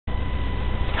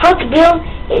to build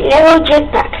a Lego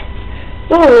jetpack.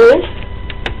 You will need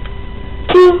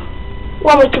 2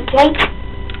 1x2 plates,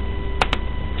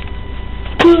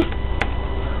 2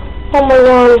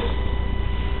 1x1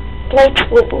 plates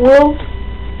with wheels,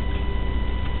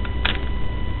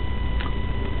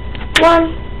 1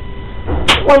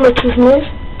 1x2 smooth,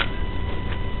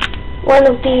 one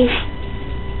of these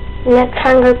neck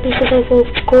hanger pieces, I think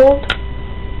it's called,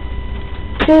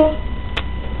 2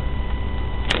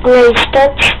 gray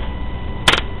studs,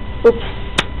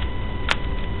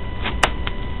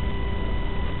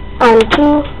 and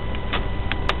 2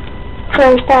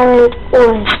 transparent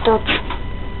orange studs.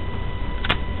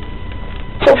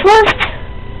 So first,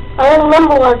 I don't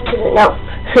remember what to do now.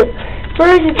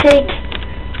 First you take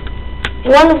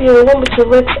one of your 1x2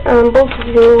 bricks and both of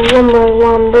your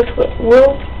 1x1 bricks with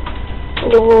wool.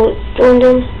 You will join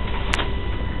them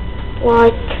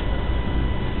like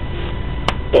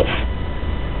this.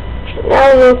 So now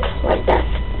look like that.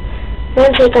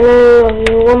 Then take another of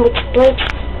your 1x2 plates,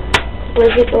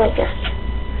 place it like that.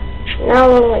 So now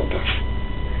look like this.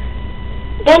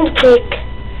 Then you take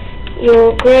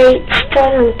your gray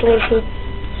stud and place it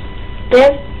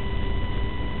there.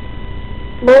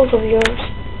 Both of yours.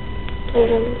 Place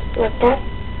them like that.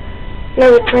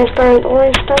 Now the transparent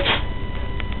orange studs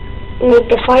make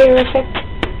the fire effect.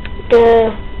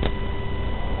 The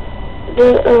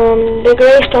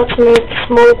gray studs make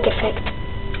smoke effect.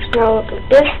 So now look like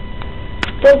this.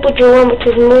 Then put your 1x2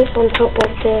 smooth on top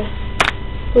of the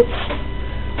hoops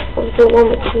of the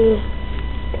 1x2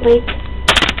 plate.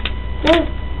 Yeah.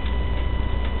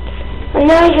 And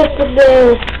now you just put the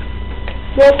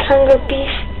neck hanger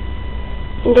piece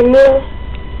in the middle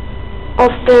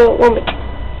of the 1x2.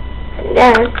 And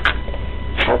then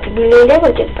how to build a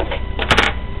Lego jetpack.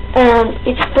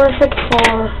 It's perfect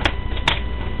for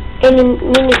any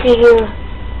minifigure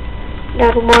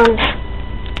that wants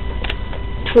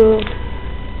to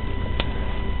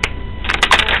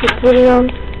put it on.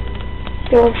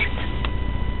 We'll just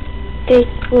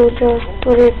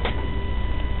put it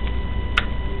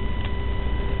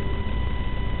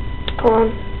on.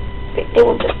 They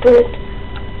will just put it.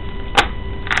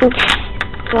 Oops.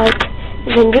 Right.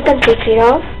 Then you can take it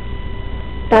off.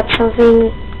 That's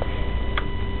something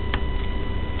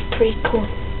pretty cool.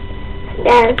 And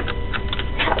then,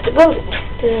 how to build it.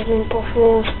 This has been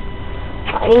Paul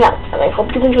finding out, and I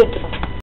hope you enjoyed it.